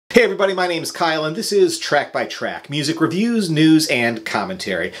Hey everybody, my name is Kyle and this is Track by Track, music reviews, news, and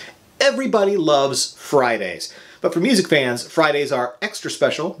commentary. Everybody loves Fridays, but for music fans, Fridays are extra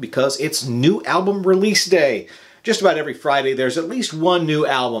special because it's new album release day. Just about every Friday there's at least one new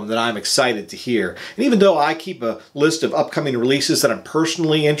album that I'm excited to hear. And even though I keep a list of upcoming releases that I'm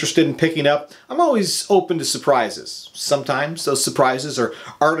personally interested in picking up, I'm always open to surprises. Sometimes those surprises are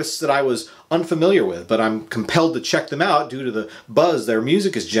artists that I was unfamiliar with, but I'm compelled to check them out due to the buzz their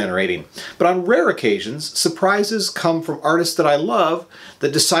music is generating. But on rare occasions, surprises come from artists that I love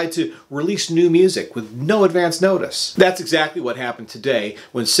that decide to release new music with no advance notice. That's exactly what happened today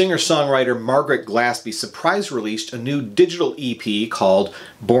when singer-songwriter Margaret Glaspy surprise released a new digital EP called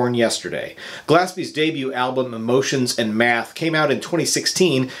Born Yesterday. Glaspy's debut album Emotions and Math came out in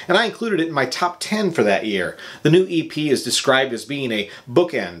 2016, and I included it in my top 10 for that year. The new EP is described as being a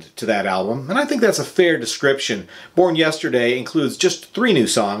bookend to that album, and I think that's a fair description. Born Yesterday includes just 3 new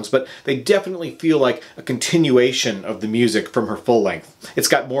songs, but they definitely feel like a continuation of the music from her full length. It's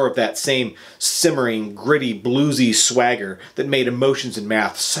got more of that same simmering, gritty, bluesy swagger that made Emotions and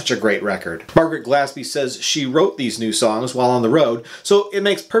Math such a great record. Margaret Glaspy says she wrote these new songs while on the road, so it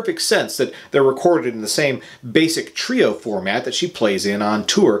makes perfect sense that they're recorded in the same basic trio format that she plays in on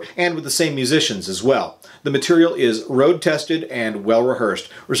tour, and with the same musicians as well. The material is road-tested and well-rehearsed,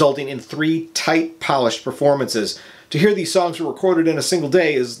 resulting in 3 tight, polished performances. To hear these songs were recorded in a single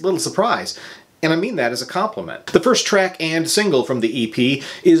day is little surprise, and I mean that as a compliment. The first track and single from the EP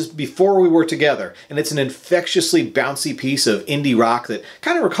is Before We Were Together, and it's an infectiously bouncy piece of indie rock that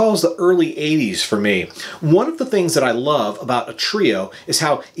kind of recalls the early 80s for me. One of the things that I love about a trio is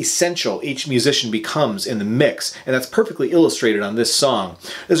how essential each musician becomes in the mix, and that's perfectly illustrated on this song.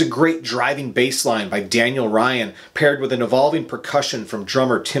 There's a great driving bass line by Daniel Ryan, paired with an evolving percussion from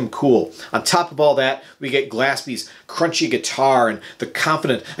drummer Tim Cool. On top of all that, we get Glaspy's crunchy guitar and the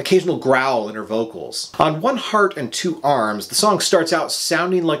confident occasional growl in her vocals. On One Heart and Two Arms, the song starts out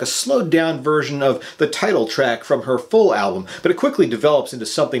sounding like a slowed down version of the title track from her full album, but it quickly develops into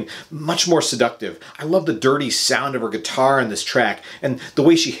something much more seductive. I love the dirty sound of her guitar in this track, and the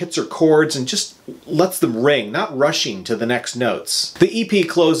way she hits her chords and just lets them ring, not rushing to the next notes. The EP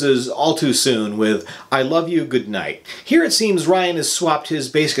closes all too soon with I Love You, Good Night. Here it seems Ryan has swapped his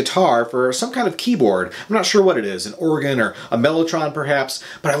bass guitar for some kind of keyboard. I'm not sure what it is, an organ or a mellotron perhaps,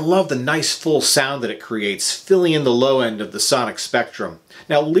 but I love the nice full sound that it creates, filling in the low end of the sonic spectrum.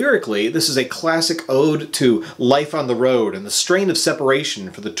 Now lyrically, this is a classic ode to life on the road and the strain of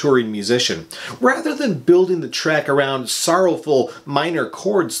separation for the touring musician. Rather than building the track around sorrowful minor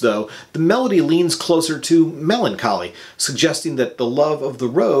chords though, the melody leans closer to melancholy, suggesting that the love of the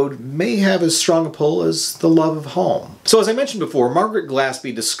road may have as strong a pull as the love of home. So as I mentioned before, Margaret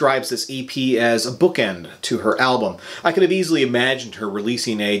Glaspy describes this EP as a bookend to her album. I could have easily imagined her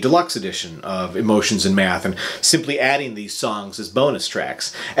releasing a deluxe edition of Emotions and Math and simply adding these songs as bonus tracks.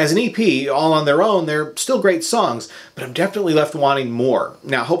 As an EP, all on their own, they're still great songs, but I'm definitely left wanting more.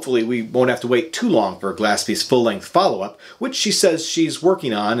 Now, hopefully we won't have to wait too long for Glaspy's full-length follow-up, which she says she's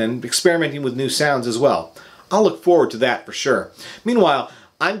working on and experimenting with new sounds as well. I'll look forward to that for sure. Meanwhile,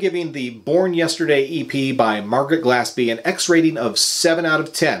 I'm giving the Born Yesterday EP by Margaret Glaspy an X rating of 7 out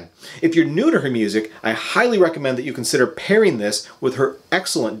of 10. If you're new to her music, I highly recommend that you consider pairing this with her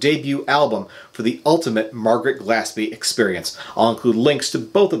excellent debut album for the ultimate Margaret Glaspy experience. I'll include links to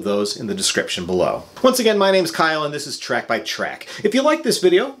both of those in the description below. Once again, my name's Kyle and this is Track by Track. If you like this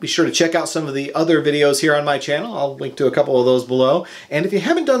video, be sure to check out some of the other videos here on my channel. I'll link to a couple of those below. And if you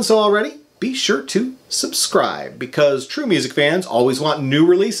haven't done so already, be sure to subscribe, because true music fans always want new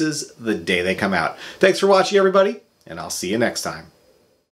releases the day they come out. Thanks for watching, everybody, and I'll see you next time.